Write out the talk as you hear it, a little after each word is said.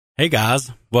Hey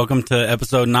guys, welcome to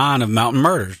episode 9 of Mountain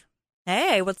Murders.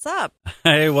 Hey, what's up?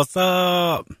 Hey, what's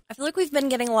up? I feel like we've been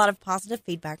getting a lot of positive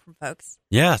feedback from folks.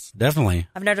 Yes, definitely.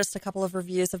 I've noticed a couple of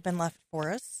reviews have been left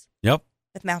for us. Yep.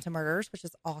 With Mountain Murders, which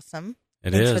is awesome.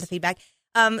 Thanks for the feedback.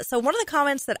 So one of the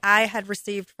comments that I had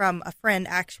received from a friend,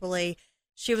 actually,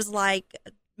 she was like,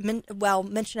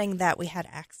 mentioning that we had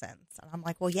accents. And I'm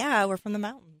like, well, yeah, we're from the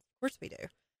mountains. Of course we do.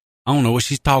 I don't know what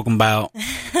she's talking about.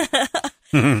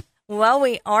 Well,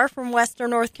 we are from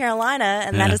Western North Carolina,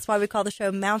 and that is why we call the show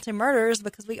Mountain Murders,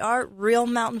 because we are real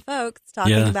mountain folks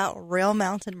talking about real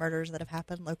mountain murders that have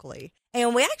happened locally.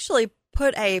 And we actually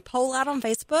put a poll out on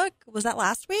Facebook, was that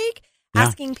last week,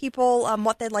 asking people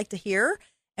what they'd like to hear.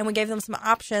 And we gave them some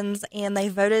options, and they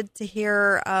voted to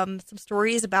hear some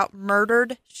stories about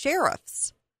murdered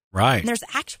sheriffs. Right. And there's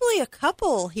actually a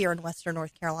couple here in Western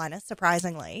North Carolina,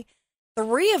 surprisingly.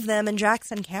 3 of them in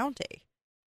Jackson County.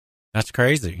 That's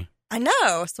crazy. I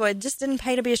know. So it just didn't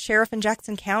pay to be a sheriff in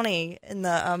Jackson County in the,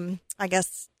 20s,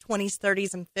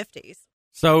 30s, and 50s.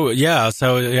 So,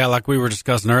 like we were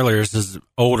discussing earlier, this is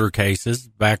older cases,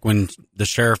 back when the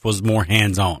sheriff was more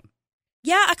hands-on.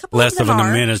 Yeah, a couple Less of them of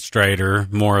an administrator,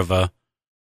 more of a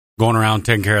going around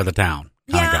taking care of the town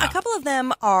kind of guy. A couple of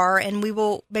them are, and we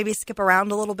will maybe skip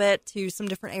around a little bit to some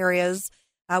different areas.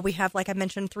 We have, like I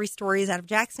mentioned, 3 stories out of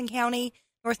Jackson County,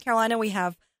 North Carolina. We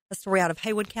have a story out of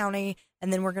Haywood County,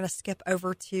 and then we're going to skip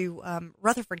over to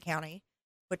Rutherford County,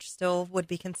 which still would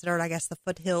be considered, I guess, the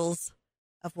foothills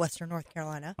of Western North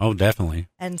Carolina. Oh, definitely.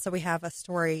 And so we have a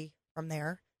story from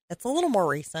there that's a little more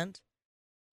recent.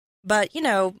 But,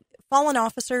 fallen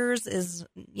officers is,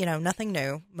 nothing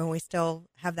new. I mean, we still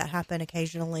have that happen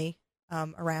occasionally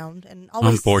around. And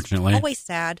always, unfortunately, always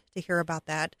sad to hear about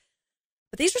that.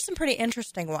 But these are some pretty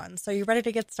interesting ones. So you ready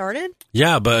to get started?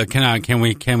 Yeah, but can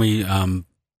we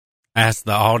ask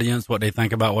the audience what they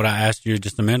think about what I asked you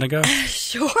just a minute ago?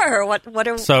 Sure. What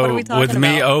are we talking about? With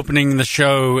me opening the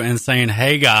show and saying,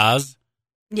 "Hey guys,"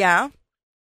 yeah.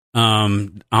 I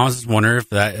was just wondering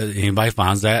if anybody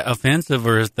finds that offensive,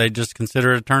 or if they just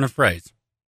consider it a turn of phrase.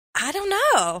 I don't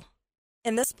know.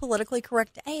 In this politically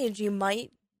correct age, you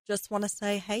might just want to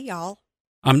say, "Hey y'all."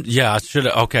 I should.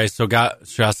 Okay, so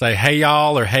should I say "Hey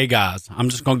y'all" or "Hey guys"? I'm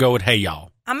just gonna go with "Hey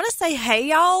y'all." I'm gonna say "Hey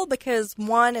y'all" because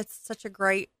 1, it's such a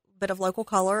great bit of local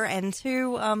color, and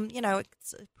 2,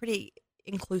 it's pretty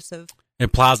inclusive. It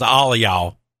applies to all of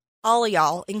y'all. All of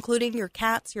y'all, including your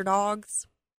cats, your dogs.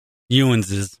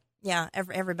 Ewanses. Yeah,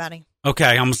 everybody. Okay,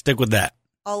 I'm going to stick with that.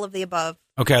 All of the above.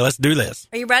 Okay, let's do this.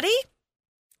 Are you ready?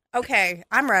 Okay,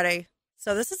 I'm ready.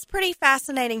 So this is pretty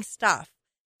fascinating stuff.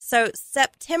 So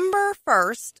September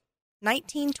 1st,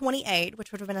 1928,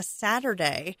 which would have been a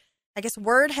Saturday, I guess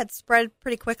word had spread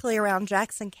pretty quickly around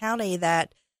Jackson County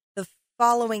that the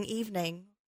following evening,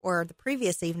 or the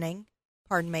previous evening,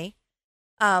 pardon me,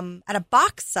 at a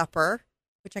box supper,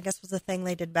 which I guess was a thing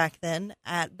they did back then,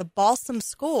 at the Balsam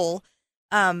School,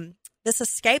 this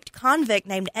escaped convict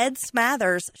named Ed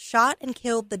Smathers shot and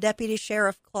killed the deputy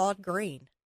sheriff, Claude Green.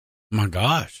 My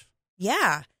gosh.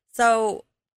 Yeah. So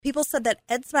people said that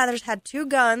Ed Smathers had 2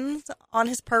 guns on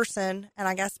his person, and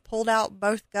I guess pulled out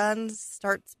both guns,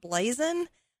 starts blazing.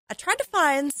 I tried to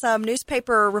find some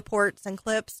newspaper reports and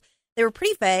clips. They were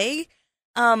pretty vague.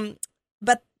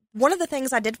 But one of the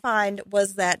things I did find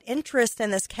was that interest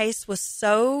in this case was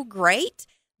so great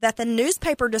that the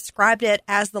newspaper described it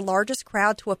as the largest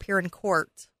crowd to appear in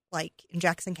court, like in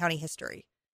Jackson County history.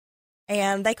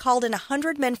 And they called in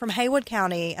 100 men from Haywood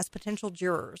County as potential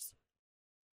jurors.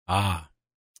 Ah.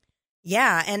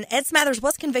 Yeah, and Ed Smathers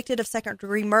was convicted of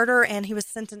second-degree murder, and he was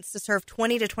sentenced to serve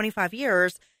 20 to 25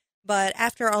 years. But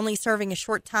after only serving a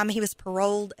short time, he was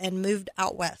paroled and moved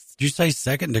out west. Did you say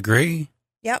second degree?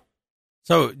 Yep.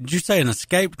 So, did you say an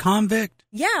escaped convict?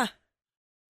 Yeah.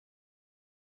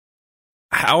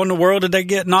 How in the world did they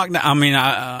get knocked down? I mean,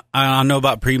 I know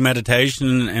about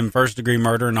premeditation and first-degree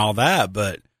murder and all that,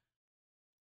 but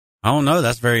I don't know.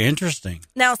 That's very interesting.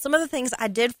 Now, some of the things I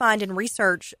did find in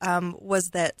research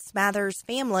was that Smathers'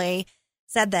 family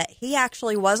said that he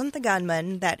actually wasn't the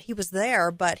gunman, that he was there,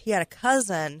 but he had a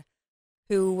cousin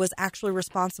who was actually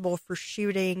responsible for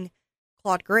shooting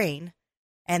Claude Green,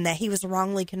 and that he was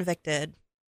wrongly convicted.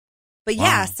 But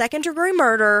yeah, second-degree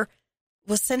murder,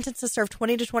 was sentenced to serve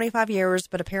 20 to 25 years,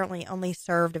 but apparently only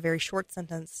served a very short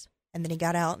sentence, and then he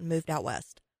got out and moved out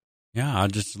west. Yeah,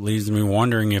 it just leaves me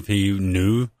wondering if he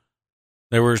knew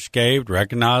they were escaped,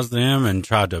 recognized them, and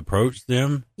tried to approach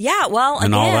them. Yeah, well,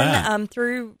 and again,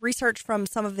 through research from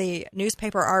some of the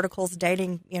newspaper articles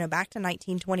dating, back to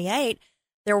 1928,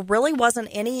 there really wasn't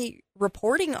any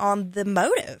reporting on the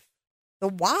motive, the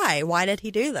why. Why did he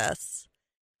do this?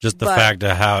 Just the But- fact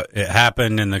of how it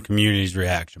happened and the community's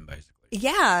reaction, basically.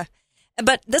 Yeah.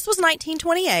 But this was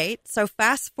 1928. So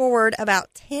fast forward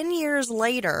about 10 years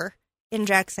later in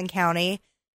Jackson County,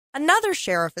 another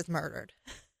sheriff is murdered.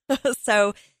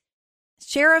 So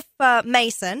Sheriff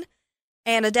Mason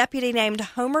and a deputy named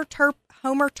Homer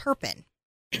Turpin,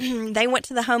 they went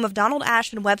to the home of Donald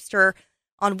Ash in Webster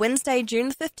on Wednesday,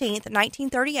 June 15th,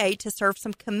 1938, to serve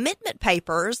some commitment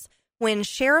papers when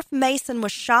Sheriff Mason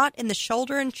was shot in the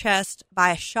shoulder and chest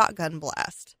by a shotgun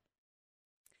blast.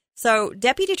 So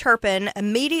Deputy Turpin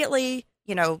immediately,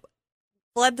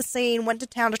 fled the scene, went to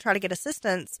town to try to get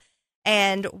assistance.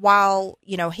 And while,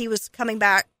 he was coming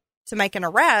back to make an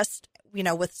arrest,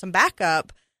 with some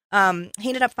backup, he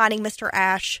ended up finding Mr.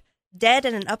 Ash dead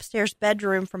in an upstairs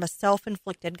bedroom from a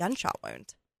self-inflicted gunshot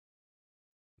wound.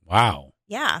 Wow.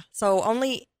 Yeah. So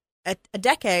only a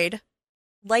decade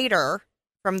later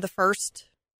from the first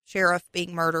sheriff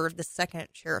being murdered, the second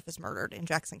sheriff is murdered in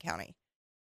Jackson County.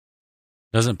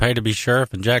 Doesn't pay to be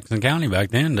sheriff in Jackson County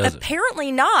back then, does it?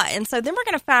 Apparently not. And so then we're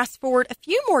going to fast forward a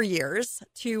few more years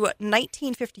to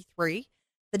 1953,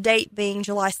 the date being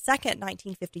July 2nd,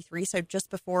 1953, so just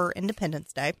before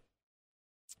Independence Day.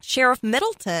 Sheriff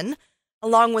Middleton,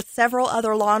 along with several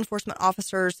other law enforcement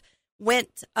officers,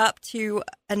 went up to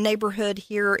a neighborhood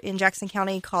here in Jackson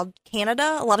County called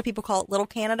Canada. A lot of people call it Little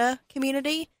Canada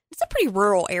Community. It's a pretty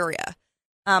rural area.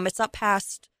 It's up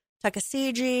past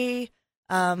Tuckasegee.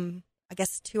 I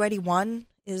guess 281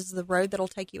 is the road that'll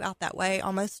take you out that way,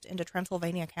 almost into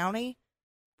Transylvania County.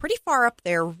 Pretty far up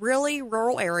there, really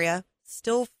rural area,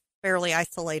 still fairly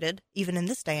isolated, even in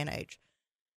this day and age.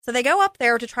 So they go up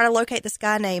there to try to locate this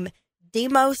guy named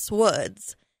Demos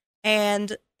Woods,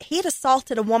 and he had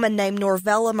assaulted a woman named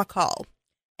Norvella McCall.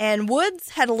 And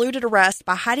Woods had eluded arrest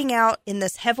by hiding out in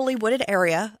this heavily wooded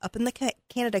area up in the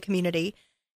Canada community,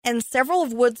 and several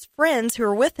of Woods' friends who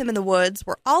were with him in the woods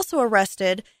were also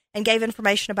arrested and gave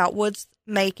information about Woods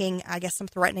making, I guess, some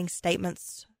threatening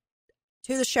statements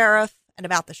to the sheriff and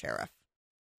about the sheriff.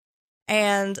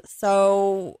 And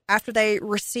so after they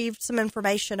received some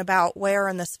information about where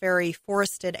in this very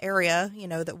forested area,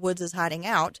 that Woods is hiding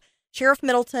out, Sheriff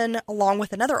Middleton, along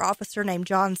with another officer named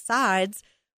John Sides,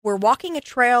 were walking a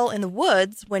trail in the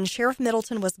woods when Sheriff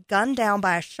Middleton was gunned down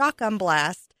by a shotgun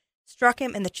blast, struck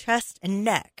him in the chest and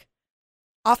neck.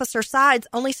 Officer Sides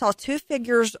only saw two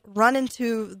figures run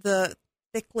into the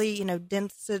thickly,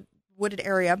 dense wooded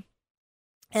area,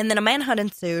 and then a manhunt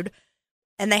ensued,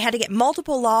 and they had to get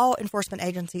multiple law enforcement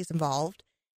agencies involved,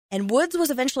 and Woods was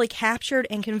eventually captured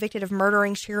and convicted of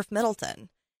murdering Sheriff Middleton.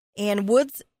 And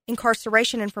Woods'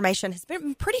 incarceration information has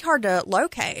been pretty hard to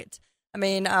locate. I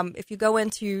mean, if you go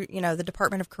into, the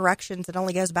Department of Corrections, it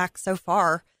only goes back so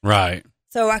far. Right.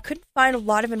 So I couldn't find a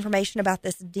lot of information about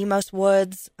this Demos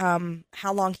Woods,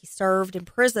 how long he served in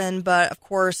prison, but of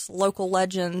course, local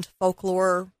legend,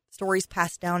 folklore, stories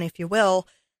passed down, if you will,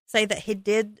 say that he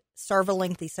did serve a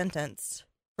lengthy sentence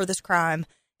for this crime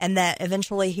and that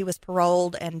eventually he was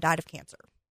paroled and died of cancer.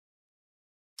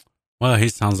 Well, he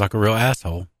sounds like a real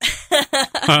asshole.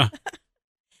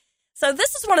 So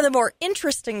this is one of the more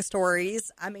interesting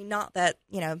stories. I mean, not that,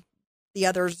 the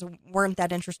others weren't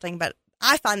that interesting, but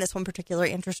I find this one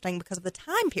particularly interesting because of the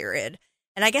time period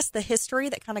and I guess the history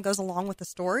that kind of goes along with the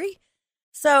story.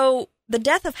 So the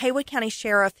death of Haywood County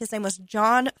Sheriff, his name was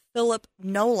John Philip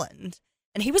Noland,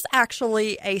 and he was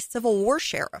actually a Civil War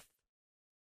sheriff.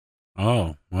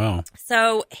 Oh, wow.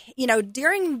 So,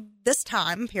 during this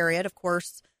time period, of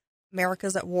course,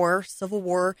 America's at war, Civil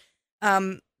War,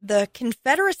 the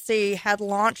Confederacy had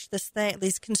launched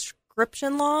these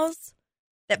conscription laws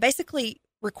that basically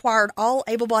required all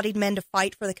able-bodied men to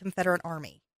fight for the Confederate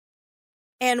Army.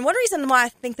 And one reason why I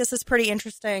think this is pretty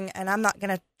interesting, and I'm not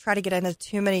going to try to get into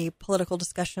too many political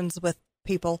discussions with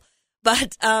people,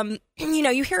 but,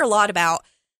 you hear a lot about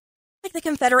like the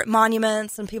Confederate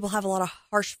monuments, and people have a lot of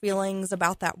harsh feelings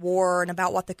about that war and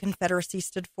about what the Confederacy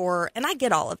stood for. And I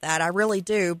get all of that. I really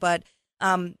do. But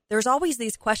there's always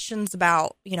these questions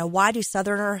about, why do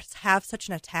Southerners have such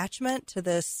an attachment to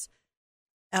this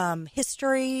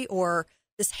history or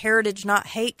this heritage, not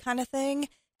hate kind of thing.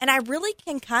 And I really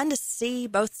can kind of see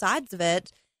both sides of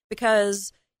it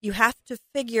because you have to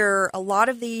figure a lot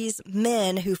of these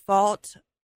men who fought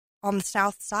on the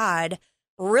South Side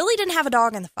really didn't have a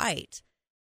dog in the fight.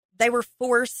 They were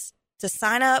forced to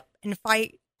sign up and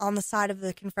fight on the side of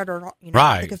the Confederate,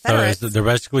 right. The Confederates. So they're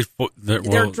basically they're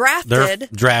drafted. They're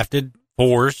drafted,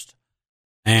 forced,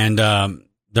 and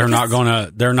they're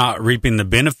not reaping the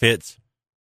benefits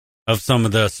of some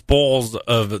of the spoils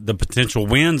of the potential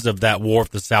wins of that war if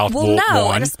the South Well, no,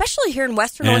 won. and especially here in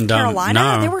western North And,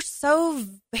 Carolina, no. there were so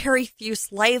very few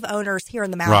slave owners here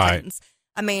in the mountains.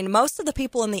 I mean, most of the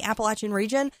people in the Appalachian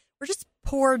region were just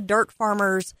poor dirt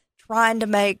farmers trying to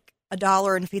make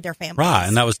 $1 and feed their families. Right,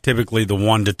 and that was typically the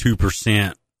 1% to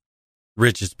 2%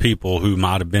 richest people who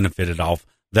might have benefited off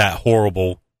that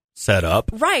horrible setup.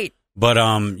 Right. But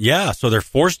yeah, so they're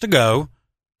forced to go.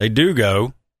 They do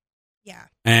go, Yeah.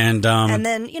 and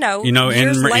then, years in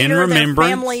later, their remembrance,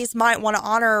 families might want to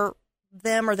honor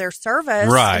them or their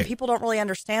service. Right. And people don't really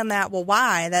understand that. Well,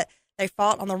 why? That they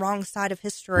fought on the wrong side of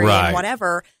history Right. and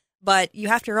whatever. But you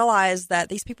have to realize that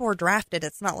these people were drafted.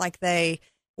 It's not like they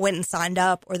went and signed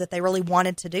up or that they really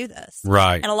wanted to do this.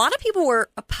 right? And a lot of people were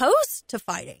opposed to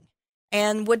fighting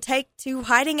and would take to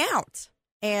hiding out.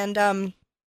 And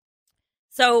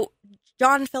so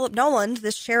John Philip Noland,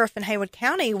 this sheriff in Haywood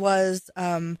County, was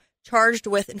charged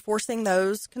with enforcing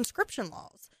those conscription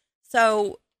laws.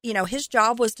 So, his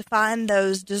job was to find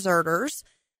those deserters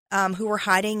who were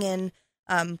hiding in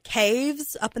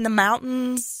caves up in the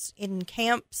mountains, in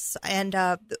camps. And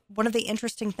one of the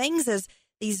interesting things is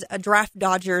these draft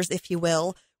dodgers, if you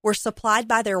will, were supplied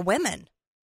by their women.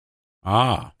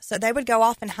 Ah, So they would go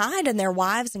off and hide, and their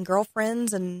wives and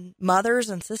girlfriends and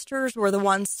mothers and sisters were the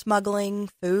ones smuggling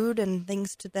food and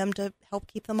things to them to help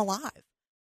keep them alive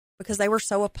because they were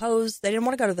so opposed. They didn't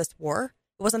want to go to this war.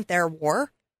 It wasn't their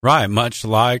war. right. Much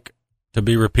like to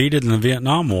be repeated in the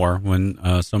Vietnam War when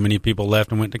so many people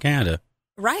left and went to Canada.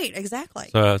 Right, exactly.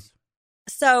 So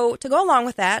So to go along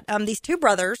with that, these two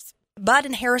brothers, Bud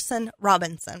and Harrison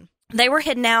Robinson, they were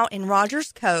hidden out in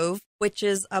Rogers Cove, which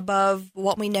is above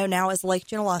what we know now as Lake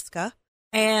Junaluska.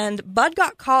 And Bud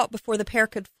got caught before the pair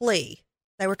could flee.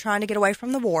 They were trying to get away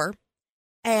from the war.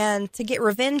 And to get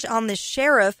revenge on this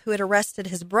sheriff who had arrested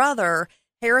his brother,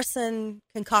 Harrison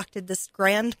concocted this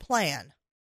grand plan.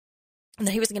 And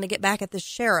that he was going to get back at this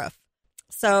sheriff.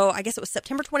 So I guess it was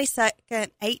September 22nd,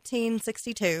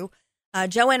 1862.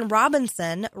 Joanne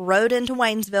Robinson rode into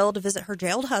Waynesville to visit her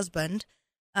jailed husband.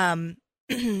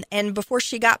 And before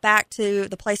she got back to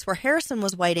the place where Harrison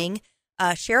was waiting,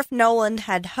 Sheriff Noland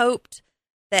had hoped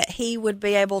that he would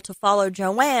be able to follow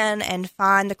Joanne and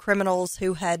find the criminals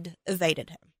who had evaded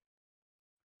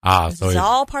him. This is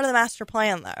all part of the master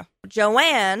plan, though.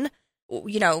 Joanne,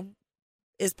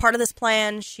 is part of this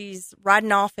plan. She's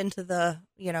riding off into the,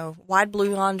 wide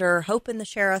blue yonder, hoping the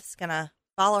sheriff's going to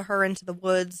follow her into the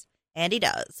woods, and he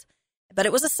does. But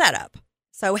it was a setup.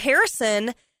 So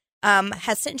Harrison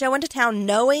had sent Joe into town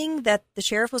knowing that the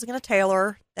sheriff was going to tail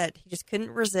her, that he just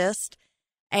couldn't resist.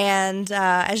 And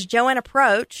as Joanne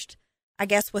approached, I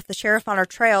guess with the sheriff on her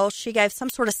trail, she gave some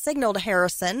sort of signal to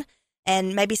Harrison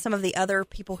and maybe some of the other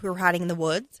people who were hiding in the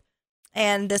woods.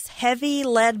 And this heavy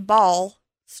lead ball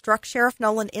struck Sheriff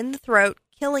Noland in the throat,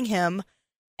 killing him.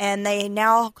 And they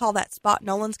now call that spot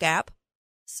Noland's Gap.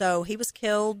 So he was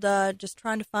killed just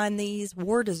trying to find these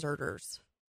war deserters.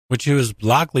 Which he was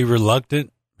likely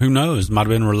reluctant, who knows, might have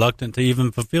been reluctant to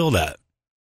even fulfill that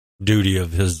duty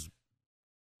of his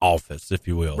office, if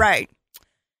you will. Right.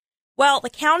 Well, the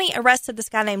county arrested this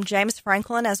guy named James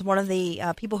Franklin as one of the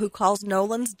people who caused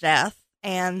Noland's death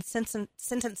and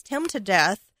sentenced him to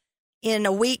death in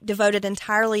a week devoted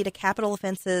entirely to capital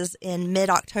offenses in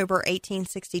mid-October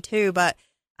 1862, but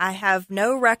I have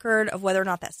no record of whether or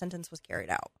not that sentence was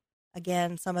carried out.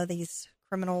 Again, some of these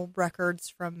criminal records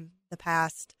from the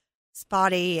past,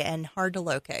 spotty and hard to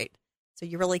locate. So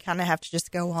you really kind of have to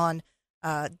just go on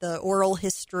the oral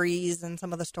histories and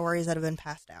some of the stories that have been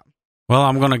passed down. Well,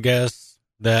 I'm going to guess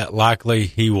that likely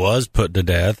he was put to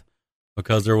death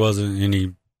because there wasn't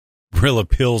any real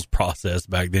appeals process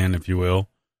back then, if you will.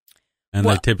 And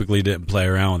they typically didn't play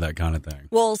around with that kind of thing.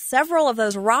 Well, several of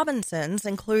those Robinsons,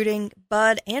 including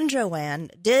Bud and Joanne,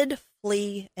 did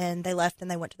flee, and they left and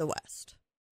they went to the west.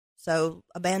 So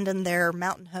abandoned their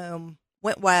mountain home,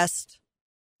 went west,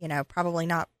 probably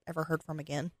not ever heard from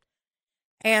again.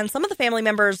 And some of the family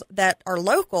members that are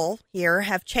local here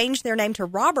have changed their name to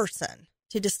Robertson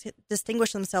to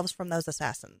distinguish themselves from those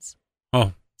assassins.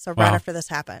 Oh, so right after this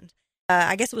happened.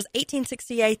 I guess it was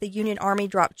 1868, the Union Army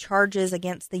dropped charges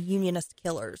against the Unionist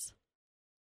killers.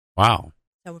 Wow.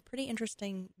 So a pretty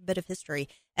interesting bit of history.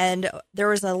 And there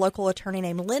was a local attorney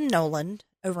named Lynn Noland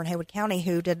over in Haywood County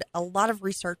who did a lot of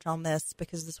research on this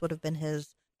because this would have been his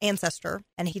ancestor.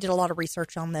 And he did a lot of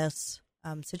research on this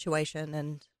situation.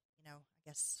 And, I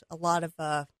guess a lot of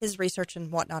his research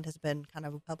and whatnot has been kind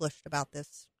of published about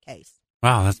this case.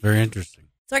 Wow, that's very interesting.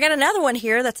 So I got another one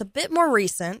here that's a bit more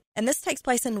recent, and this takes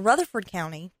place in Rutherford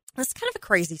County. It's kind of a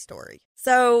crazy story.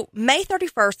 So May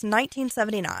 31st,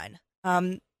 1979,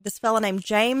 this fella named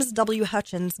James W.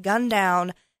 Hutchins gunned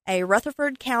down a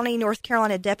Rutherford County, North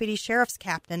Carolina deputy sheriff's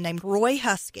captain named Roy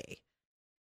Husky.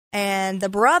 And the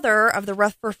brother of the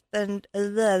Rutherford...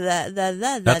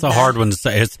 That's a hard one to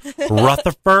say. It's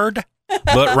Rutherford,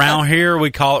 but around here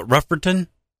we call it Rufferton.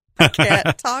 I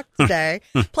can't talk today.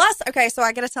 Plus, okay, so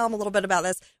I got to tell them a little bit about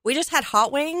this. We just had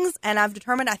hot wings, and I've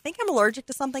determined I think I'm allergic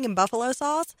to something in buffalo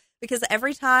sauce because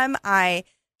every time I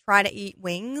try to eat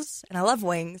wings, and I love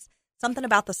wings, something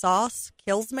about the sauce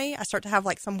kills me. I start to have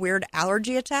like some weird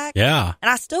allergy attack. Yeah. And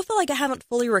I still feel like I haven't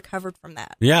fully recovered from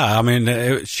that. Yeah, I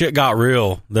mean, shit got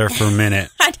real there for a minute.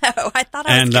 I know. I thought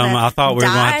I was I thought we were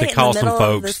going to have to call some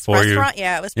folks for restaurant. you.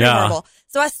 Yeah, it was pretty horrible.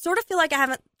 So I sort of feel like I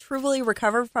haven't truly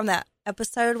recovered from that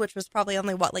episode, which was probably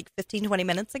only, 15, 20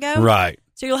 minutes ago? Right.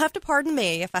 So you'll have to pardon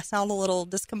me if I sound a little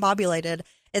discombobulated.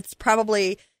 It's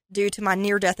probably due to my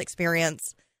near-death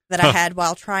experience that I had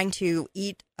while trying to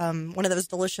eat one of those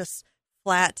delicious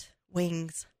flat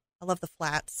wings. I love the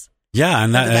flats. Yeah,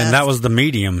 and that was the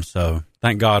medium, so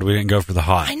thank God we didn't go for the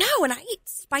hot. I know, and I eat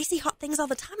spicy hot things all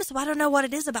the time, so I don't know what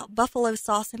it is about buffalo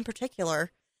sauce in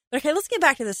particular. But okay, let's get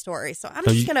back to this story. So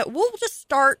we'll just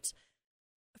start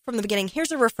from the beginning.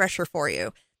 Here's a refresher for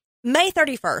you. May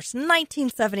 31st,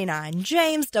 1979,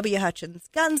 James W. Hutchins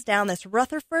guns down this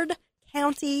Rutherford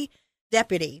County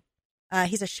deputy.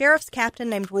 He's a sheriff's captain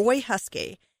named Roy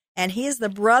Husky, and he is the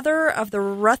brother of the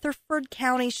Rutherford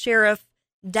County Sheriff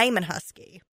Damon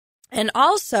Husky, and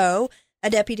also a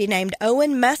deputy named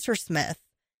Owen Messersmith.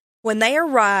 When they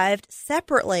arrived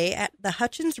separately at the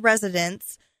Hutchins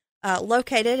residence,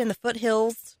 located in the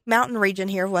foothills mountain region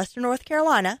here of western North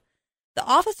Carolina, the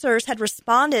officers had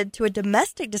responded to a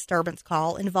domestic disturbance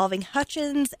call involving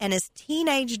Hutchins and his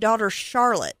teenage daughter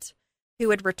Charlotte, who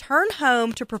had returned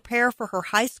home to prepare for her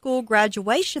high school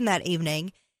graduation that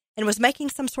evening and was making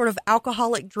some sort of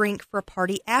alcoholic drink for a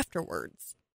party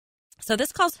afterwards. So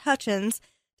this caused Hutchins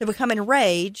to become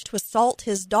enraged, to assault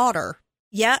his daughter.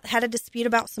 Yeah, had a dispute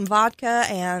about some vodka,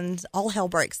 and all hell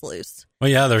breaks loose. Well,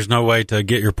 yeah, there's no way to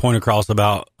get your point across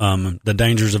about the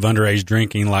dangers of underage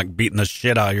drinking, like beating the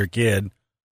shit out of your kid.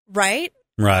 Right?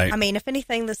 Right. I mean, if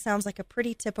anything, this sounds like a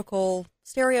pretty typical,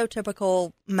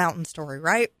 stereotypical mountain story,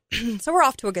 right? So we're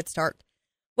off to a good start.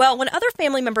 Well, when other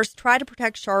family members tried to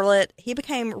protect Charlotte, he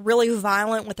became really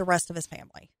violent with the rest of his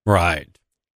family. Right.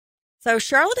 So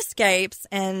Charlotte escapes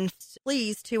and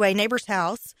flees to a neighbor's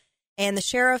house, and the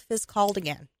sheriff is called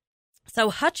again.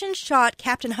 So Hutchins shot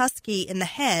Captain Husky in the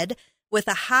head with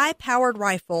a high-powered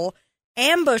rifle,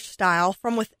 ambush style,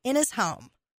 from within his home,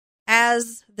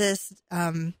 as this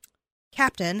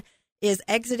captain is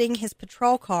exiting his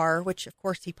patrol car, which, of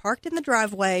course, he parked in the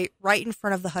driveway right in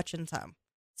front of the Hutchins home.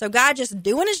 So guy just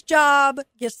doing his job,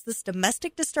 gets this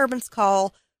domestic disturbance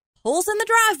call, pulls in the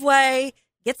driveway,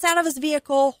 gets out of his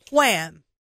vehicle, wham,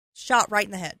 shot right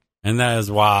in the head. And that is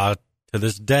why, to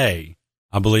this day,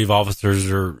 I believe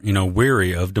officers are,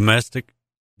 weary of domestic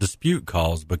dispute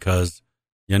calls, because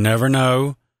you never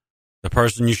know. The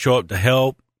person you show up to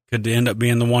help could end up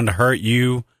being the one to hurt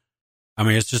you. I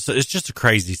mean, it's just a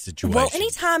crazy situation. Well,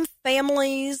 anytime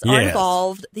families are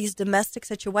involved, these domestic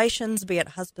situations, be it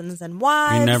husbands and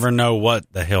wives, you never know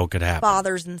what the hell could happen.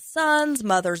 Fathers and sons,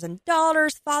 mothers and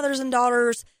daughters, fathers and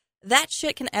daughters, that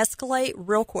shit can escalate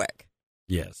real quick.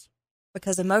 Yes.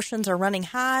 Because emotions are running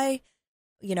high.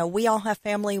 We all have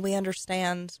family. We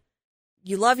understand.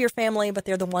 You love your family, but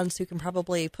they're the ones who can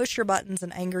probably push your buttons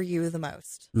and anger you the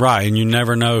most. Right, and you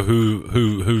never know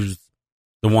who's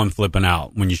the one flipping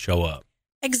out when you show up.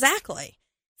 Exactly.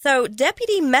 So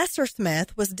Deputy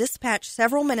Messersmith was dispatched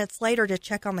several minutes later to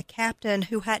check on the captain,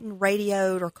 who hadn't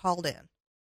radioed or called in.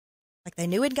 Like, they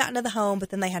knew he'd gotten to the home,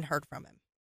 but then they hadn't heard from him.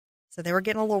 So they were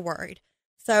getting a little worried.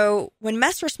 So when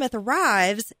Messersmith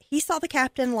arrives, he saw the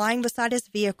captain lying beside his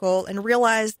vehicle and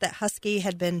realized that Husky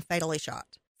had been fatally shot.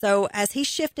 So as he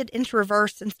shifted into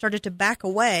reverse and started to back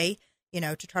away,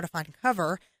 to try to find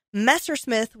cover,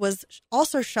 Messersmith was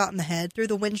also shot in the head through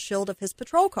the windshield of his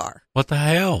patrol car. What the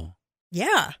hell?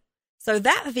 Yeah. So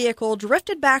that vehicle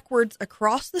drifted backwards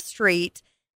across the street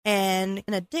and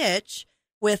in a ditch,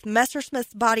 with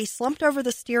Messersmith's body slumped over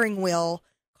the steering wheel,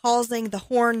 causing the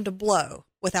horn to blow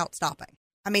without stopping.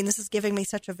 I mean, this is giving me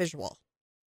such a visual.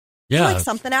 Yeah. It's like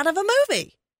something out of a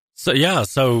movie. So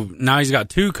now he's got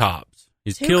two cops.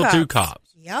 He's killed two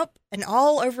cops. Yep. And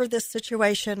all over this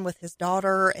situation with his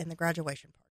daughter and the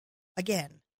graduation party.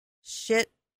 Again,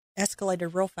 shit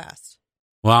escalated real fast.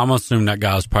 Well, I'm assuming that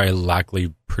guy was probably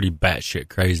likely pretty batshit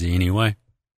crazy anyway.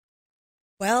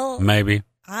 Well, maybe.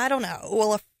 I don't know.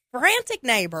 Well, a frantic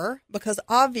neighbor, because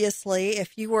obviously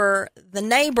if you were the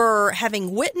neighbor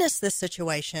having witnessed this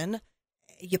situation,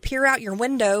 you peer out your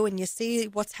window and you see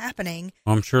what's happening,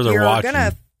 I'm sure they're you're watching.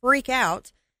 going to freak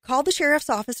out. Called the sheriff's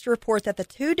office to report that the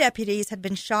 2 deputies had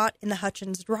been shot in the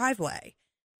Hutchins driveway.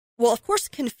 Well, of course,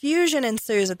 confusion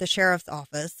ensues at the sheriff's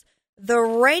office. The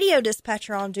radio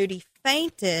dispatcher on duty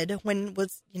fainted when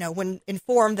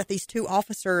informed that these 2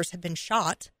 officers had been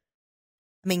shot.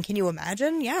 I mean, can you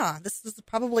imagine? Yeah, this is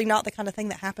probably not the kind of thing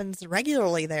that happens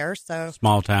regularly there. So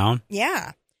Small town.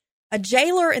 Yeah. A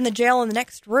jailer in the jail in the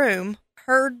next room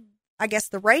heard, I guess,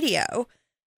 the radio,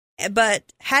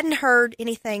 but hadn't heard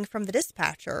anything from the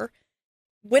dispatcher.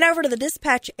 Went over to the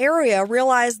dispatch area,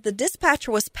 realized the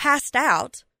dispatcher was passed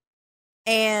out,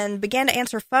 and began to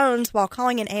answer phones while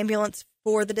calling an ambulance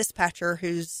for the dispatcher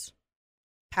who's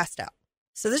passed out.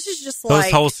 So this is just like...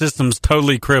 Those whole system's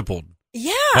totally crippled.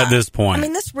 Yeah. At this point. I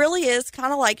mean, this really is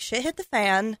kind of like shit hit the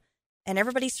fan and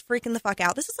everybody's freaking the fuck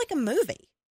out. This is like a movie.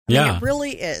 I mean, it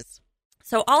really is.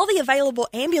 So all the available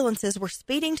ambulances were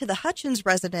speeding to the Hutchins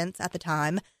residence at the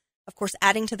time, of course,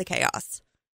 adding to the chaos.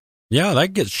 Yeah,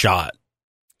 that gets shot.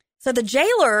 So the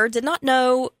jailer did not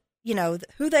know,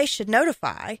 who they should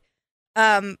notify.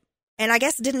 And I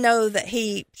guess didn't know that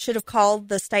he should have called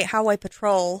the State Highway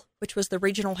Patrol, which was the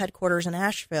regional headquarters in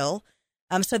Asheville,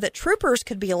 so that troopers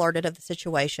could be alerted of the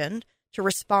situation to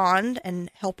respond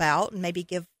and help out and maybe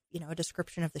give, a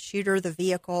description of the shooter, the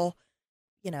vehicle.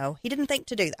 He didn't think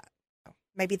to do that.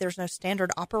 Maybe there's no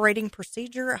standard operating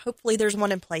procedure. Hopefully there's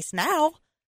one in place now.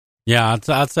 Yeah,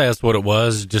 I'd say that's what it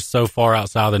was, just so far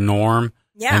outside the norm.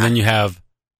 Yeah. And then you have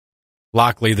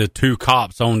likely the 2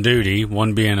 cops on duty,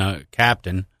 one being a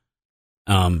captain,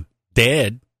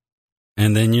 dead.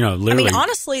 And then, literally. I mean,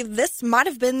 honestly, this might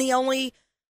have been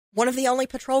one of the only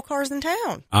patrol cars in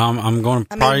town. I'm going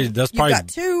to probably, that's probably. You got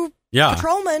 2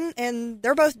 patrolmen and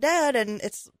they're both dead, and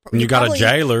you got a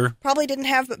jailer. Probably didn't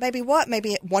have, but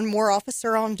maybe one more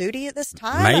officer on duty at this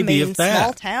time. Maybe if that.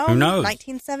 Small town. Who knows?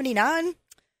 1979.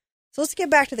 So let's get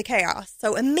back to the chaos.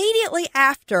 So immediately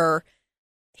after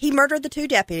he murdered the 2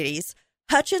 deputies,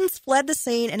 Hutchins fled the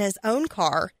scene in his own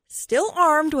car, still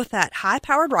armed with that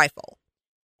high-powered rifle.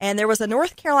 And there was a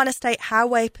North Carolina State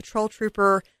Highway Patrol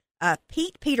trooper,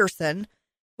 Pete Peterson,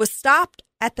 was stopped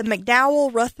at the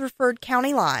McDowell-Rutherford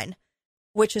County line,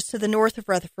 which is to the north of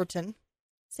Rutherfordton.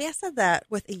 See, I said that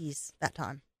with ease that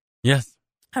time. Yes.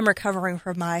 I'm recovering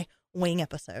from my wing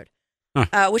episode,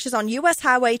 which is on U.S.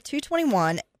 Highway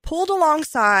 221, pulled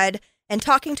alongside and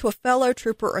talking to a fellow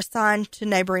trooper assigned to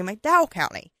neighboring McDowell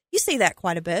County. You see that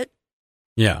quite a bit.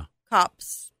 Yeah.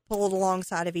 Cops pulled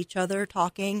alongside of each other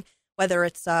talking, whether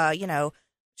it's,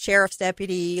 sheriff's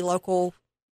deputy, local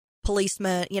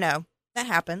policeman, that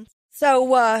happens.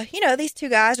 So, these 2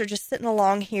 guys are just sitting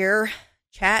along here,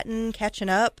 chatting, catching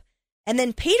up. And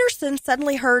then Peterson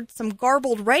suddenly heard some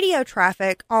garbled radio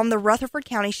traffic on the Rutherford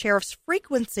County Sheriff's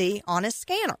frequency on his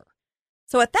scanner.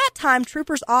 So at that time,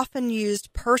 troopers often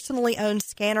used personally owned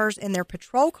scanners in their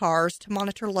patrol cars to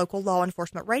monitor local law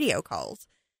enforcement radio calls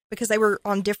because they were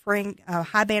on differing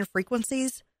high-band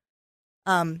frequencies,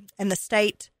 and the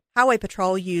State Highway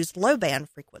Patrol used low-band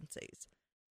frequencies.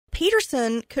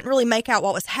 Peterson couldn't really make out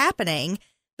what was happening,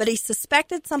 but he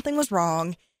suspected something was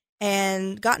wrong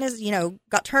and got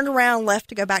turned around, left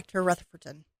to go back to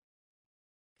Rutherfordton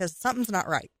because something's not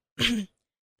right.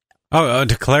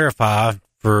 To clarify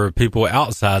for people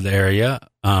outside the area,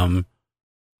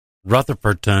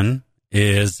 Rutherfordton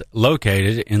is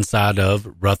located inside of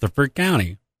Rutherford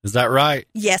County. Is that right?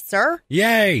 Yes, sir.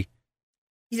 Yay!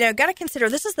 Got to consider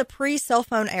this is the pre-cell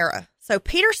phone era. So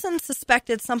Peterson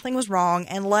suspected something was wrong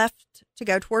and left to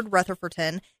go toward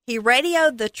Rutherfordton. He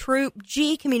radioed the Troop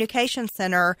G Communication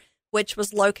Center, which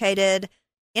was located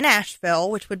in Asheville,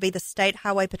 which would be the State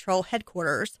Highway Patrol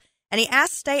headquarters. And he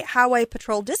asked State Highway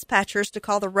Patrol dispatchers to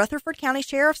call the Rutherford County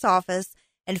Sheriff's Office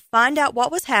and find out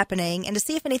what was happening and to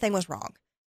see if anything was wrong.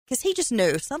 Because he just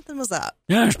knew something was up.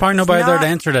 Yeah, there's probably nobody there to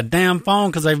answer the damn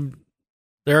phone because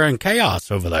they're in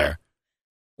chaos over there.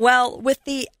 Well, with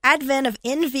the advent of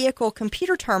in-vehicle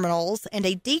computer terminals and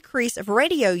a decrease of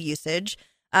radio usage,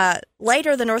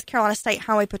 later the North Carolina State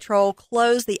Highway Patrol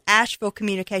closed the Asheville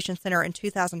Communication Center in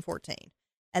 2014.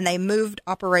 And they moved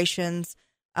operations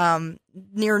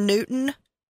near Newton,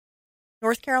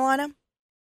 North Carolina.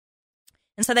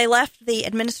 And so they left the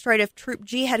administrative Troop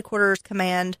G headquarters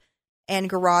command and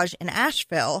garage in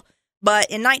Asheville. But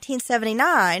in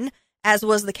 1979, as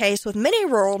was the case with many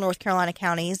rural North Carolina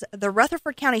counties, the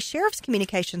Rutherford County Sheriff's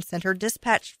Communications Center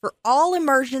dispatched for all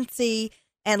emergency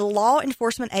and law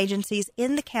enforcement agencies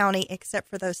in the county except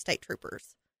for those state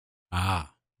troopers.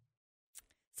 Ah.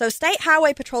 So State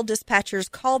Highway Patrol dispatchers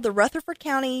called the Rutherford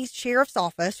County Sheriff's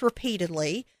Office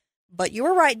repeatedly, but you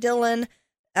were right, Dylan.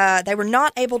 they were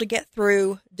not able to get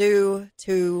through due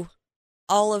to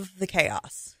all of the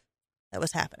chaos that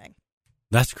was happening.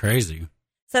 That's crazy.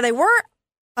 So they were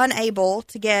unable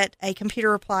to get a computer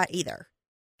reply either,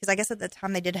 because I guess at the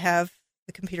time they did have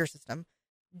the computer system.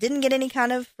 Didn't get any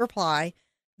kind of reply.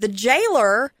 The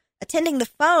jailer attending the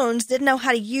phones didn't know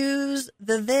how to use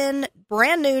the then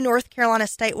brand new North Carolina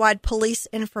statewide police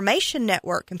information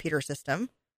network computer system.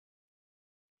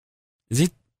 I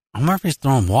wonder if he's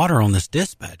throwing water on this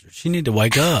dispatcher. She need to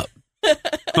wake up.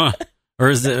 Huh. Or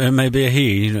it may be a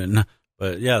he.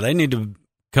 But yeah, they need to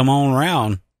come on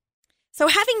around. So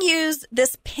having used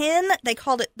this PIN, they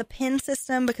called it the PIN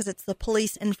system because it's the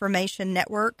Police Information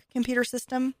Network computer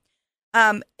system.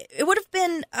 It would have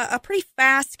been a pretty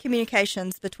fast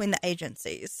communications between the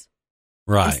agencies.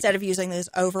 Right. Instead of using those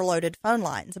overloaded phone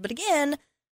lines. But again,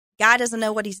 guy doesn't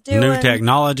know what he's doing. New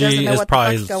technology is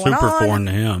probably super foreign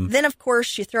to him. Then, of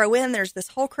course, you throw in there's this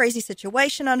whole crazy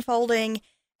situation unfolding,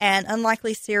 an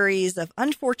unlikely series of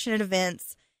unfortunate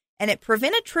events, and it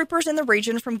prevented troopers in the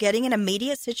region from getting an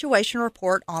immediate situation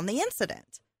report on the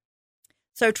incident.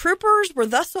 So troopers were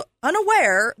thus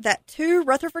unaware that 2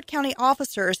 Rutherford County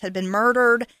officers had been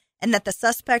murdered and that the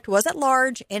suspect was at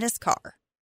large in his car,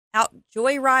 out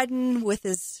joyriding with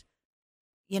his,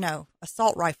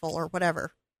 assault rifle or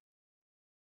whatever.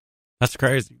 That's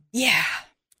crazy. Yeah.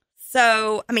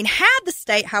 So, had the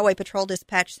State Highway Patrol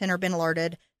Dispatch Center been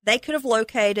alerted, they could have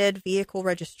located vehicle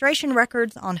registration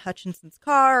records on Hutchinson's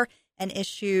car and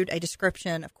issued a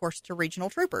description, of course, to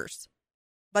regional troopers.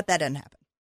 But that didn't happen.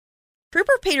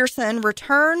 Trooper Peterson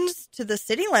returns to the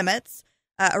city limits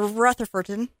of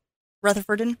Rutherfordton.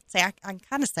 Say, I can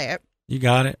kind of say it. You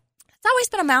got it. It's always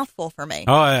been a mouthful for me.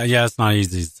 Oh, yeah, it's not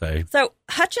easy to say. So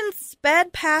Hutchins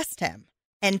sped past him,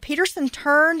 and Peterson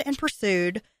turned and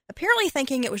pursued, apparently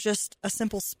thinking it was just a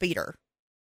simple speeder.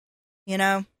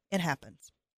 It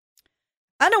happens.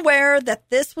 Unaware that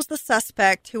this was the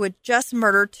suspect who had just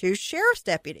murdered 2 sheriff's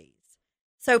deputies.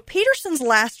 So Peterson's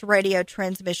last radio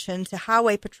transmission to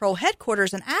Highway Patrol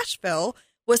headquarters in Asheville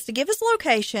was to give his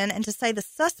location and to say the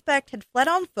suspect had fled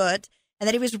on foot and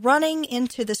that he was running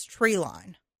into this tree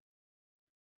line.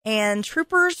 And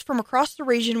troopers from across the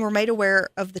region were made aware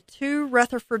of the 2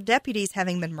 Rutherford deputies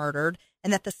having been murdered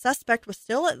and that the suspect was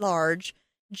still at large,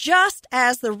 just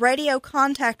as the radio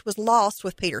contact was lost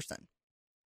with Peterson.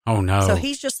 Oh, no. So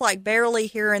he's just barely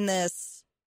hearing this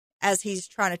as he's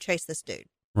trying to chase this dude.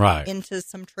 Right. Into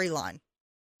some tree line.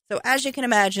 So as you can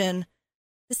imagine,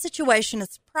 the situation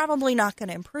is probably not going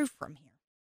to improve from here.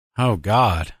 Oh,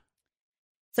 God.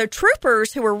 So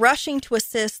troopers who were rushing to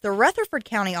assist the Rutherford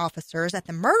County officers at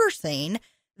the murder scene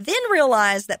then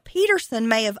realized that Peterson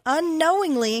may have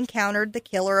unknowingly encountered the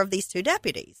killer of these 2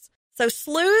 deputies. So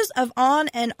slews of on-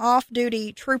 and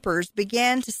off-duty troopers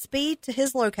began to speed to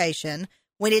his location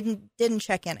when he didn't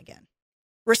check in again.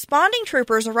 Responding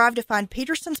troopers arrived to find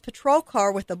Peterson's patrol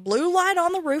car with the blue light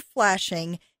on the roof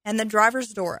flashing and the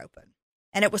driver's door open.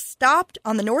 And it was stopped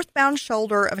on the northbound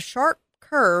shoulder of a sharp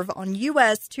curve on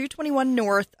US 221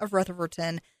 north of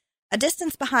Rutherfordton, a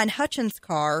distance behind Hutchins'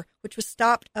 car, which was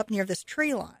stopped up near this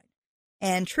tree line.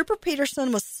 And Trooper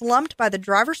Peterson was slumped by the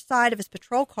driver's side of his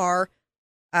patrol car,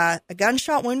 a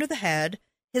gunshot wound to the head.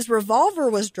 His revolver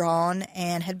was drawn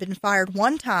and had been fired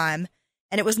 1 time,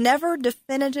 and it was never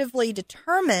definitively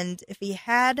determined if he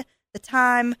had the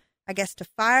time, to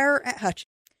fire at Hutchins.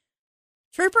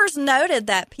 Troopers noted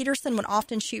that Peterson would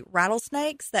often shoot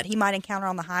rattlesnakes that he might encounter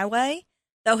on the highway,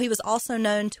 though he was also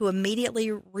known to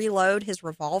immediately reload his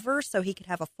revolver so he could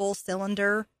have a full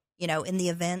cylinder, in the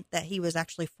event that he was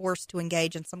actually forced to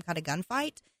engage in some kind of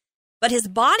gunfight. But his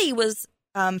body was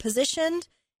positioned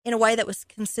in a way that was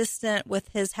consistent with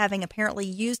his having apparently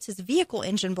used his vehicle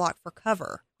engine block for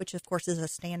cover, which, of course, is a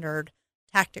standard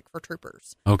tactic for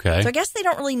troopers. Okay. So I guess they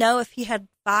don't really know if he had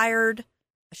fired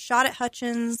a shot at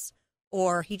Hutchins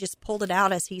or he just pulled it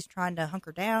out as he's trying to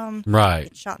hunker down. Right.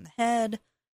 Get shot in the head.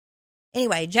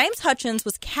 Anyway, James Hutchins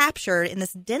was captured in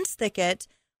this dense thicket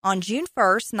on June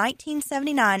 1st,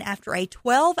 1979, after a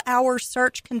 12-hour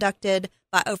search conducted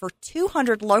by over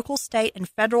 200 local, state, and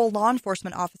federal law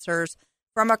enforcement officers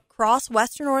from across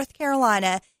western North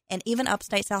Carolina and even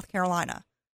upstate South Carolina.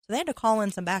 So they had to call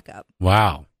in some backup.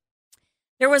 Wow.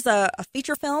 There was a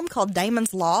feature film called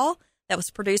Damon's Law that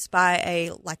was produced by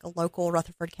a local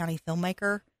Rutherford County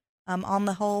filmmaker on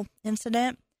the whole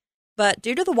incident. But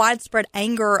due to the widespread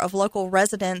anger of local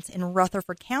residents in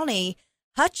Rutherford County,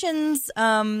 Hutchins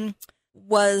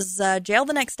was jailed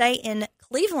the next day in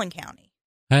Cleveland County.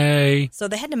 Hey. So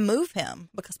they had to move him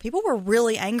because people were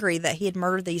really angry that he had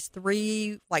murdered these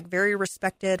 3 very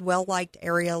respected, well-liked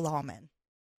area lawmen.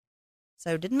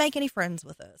 So didn't make any friends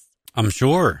with this. I'm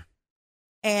sure.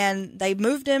 And they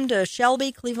moved him to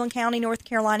Shelby, Cleveland County, North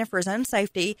Carolina for his own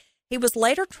safety. He was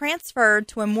later transferred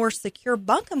to a more secure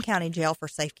Buncombe County jail for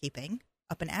safekeeping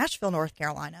up in Asheville, North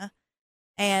Carolina.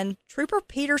 And Trooper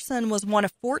Peterson was one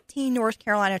of 14 North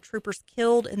Carolina troopers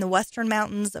killed in the western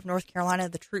mountains of North Carolina,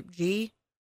 the Troop G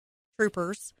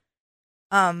troopers,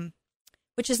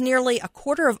 which is nearly a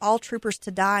quarter of all troopers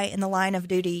to die in the line of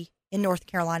duty in North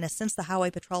Carolina since the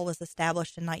Highway Patrol was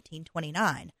established in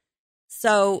 1929.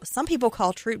 So some people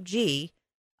call Troop G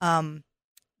the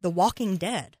Walking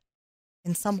Dead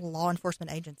in some law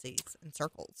enforcement agencies and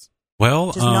circles. Well,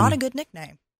 which is not a good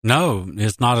nickname. No,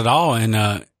 it's not at all.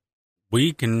 And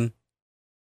we can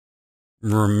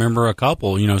remember a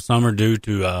couple. Some are due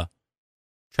to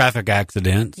traffic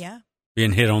accidents. Yeah.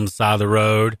 Being hit on the side of the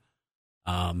road.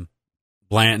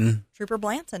 Blanton. Trooper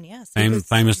Blanton, yes.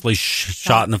 Famously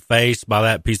shot in the face by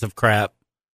that piece of crap.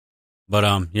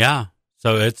 But, yeah.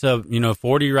 So it's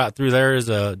 40 right through there is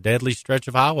a deadly stretch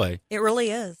of highway. It really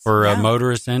is. For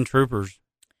motorists and troopers.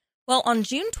 Well, on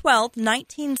June 12th,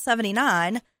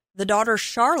 1979, the daughter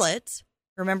Charlotte,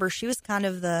 remember, she was kind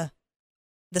of the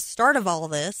start of all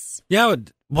this. Yeah,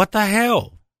 what the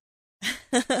hell?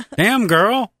 Damn,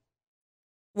 girl.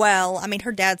 Well, I mean,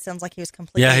 her dad sounds like he was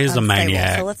completely he's unstable, a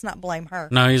maniac. so let's not blame her.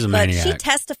 No, he's a maniac. But she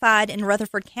testified in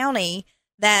Rutherford County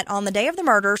that on the day of the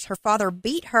murders, her father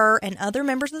beat her and other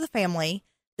members of the family.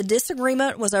 The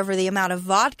disagreement was over the amount of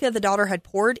vodka the daughter had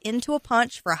poured into a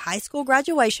punch for a high school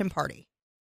graduation party.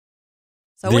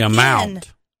 So the again,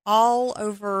 amount. All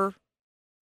over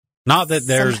not that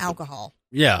there's some alcohol.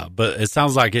 Yeah, but it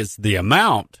sounds like it's the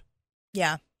amount.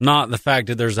 Yeah. Not the fact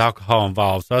that there's alcohol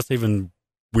involved. So that's even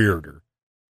weirder.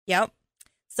 Yep.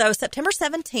 So September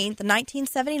 17th,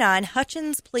 1979,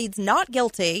 Hutchins pleads not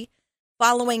guilty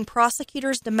following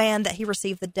prosecutors' demand that he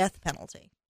receive the death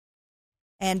penalty.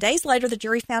 And days later, the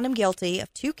jury found him guilty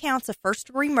of 2 counts of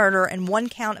first-degree murder and 1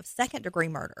 count of second-degree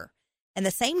murder. And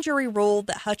the same jury ruled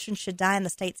that Hutchins should die in the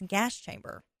state's gas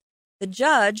chamber. The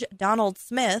judge, Donald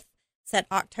Smith, set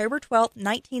October 12th,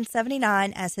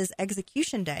 1979 as his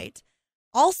execution date,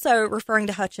 also referring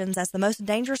to Hutchins as the most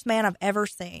dangerous man I've ever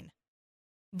seen.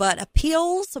 But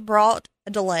appeals brought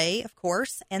a delay, of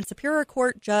course, and Superior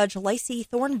Court Judge Lacey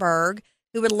Thornburg,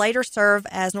 who would later serve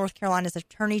as North Carolina's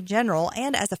Attorney General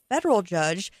and as a federal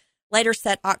judge, later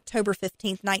set October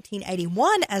 15th,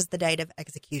 1981 as the date of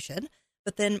execution.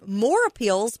 But then more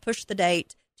appeals pushed the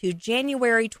date to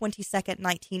January 22nd,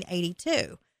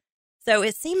 1982. So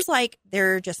it seems like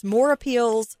there are just more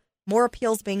appeals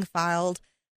being filed.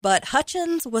 But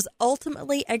Hutchins was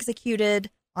ultimately executed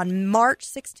on March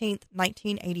 16th,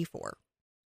 1984.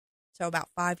 So about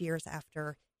 5 years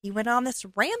after he went on this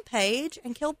rampage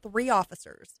and killed 3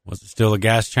 officers. Was it still a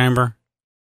gas chamber?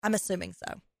 I'm assuming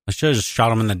so. I should have just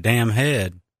shot him in the damn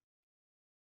head.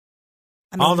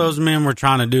 I mean, all those men were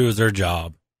trying to do is their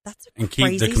job. That's a and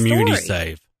keep the community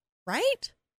safe.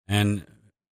 Right? And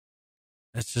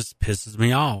that just pisses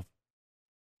me off.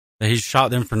 That he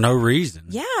shot them for no reason.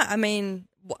 Yeah, I mean,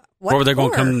 what or were they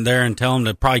going for? to come there and tell them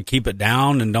to probably keep it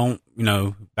down and don't,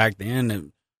 back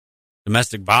then,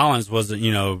 domestic violence wasn't,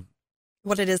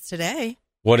 what it is today.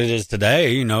 What it is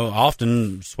today,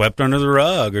 often swept under the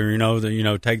rug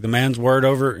or, take the man's word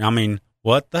over. I mean,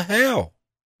 what the hell?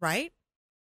 Right?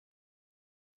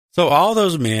 So all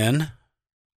those men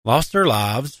lost their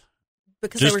lives.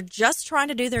 Because they were just trying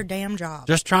to do their damn job.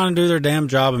 Just trying to do their damn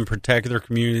job and protect their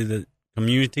community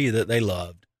that they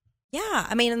loved. Yeah,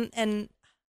 I mean, and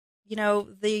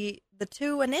the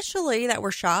 2 initially that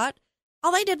were shot,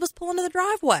 all they did was pull into the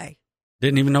driveway.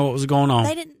 Didn't even know what was going on.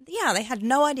 They didn't. Yeah, they had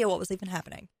no idea what was even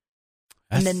happening.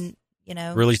 That's and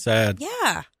then, really sad.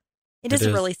 Yeah, it is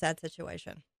a really sad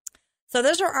situation. So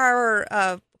those are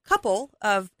our couple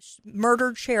of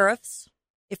murdered sheriffs,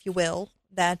 if you will,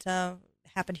 that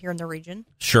happened here in the region.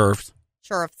 Sheriff.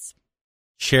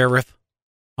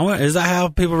 Oh, is that how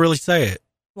people really say it?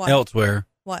 What? Elsewhere.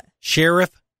 What?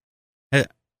 Sheriff?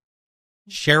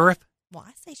 Sheriff? Well,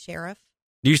 I say sheriff.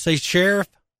 Do you say sheriff?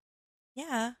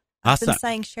 Yeah. I've been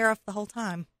saying sheriff the whole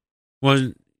time.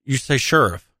 Well, you say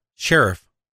sheriff. Sheriff.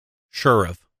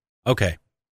 Okay.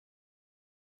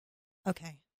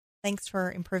 Okay. Thanks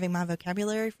for improving my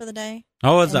vocabulary for the day.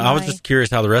 Oh, I was just curious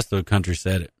how the rest of the country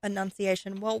said it.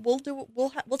 Enunciation. Well, we'll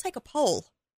take a poll.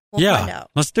 We'll find out.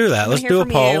 Let's do that. Let's do a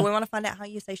poll. We want to find out how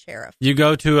you say sheriff. You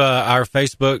go to our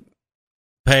Facebook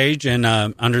page and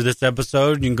under this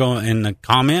episode, you can go in the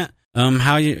comment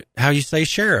how you say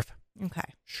sheriff.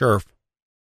 Okay. Sheriff.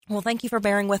 Well, thank you for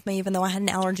bearing with me, even though I had an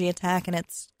allergy attack and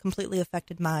it's completely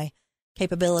affected my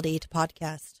capability to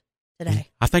podcast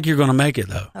today. I think you're going to make it,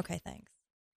 though. Okay, thanks.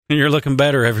 You're looking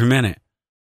better every minute.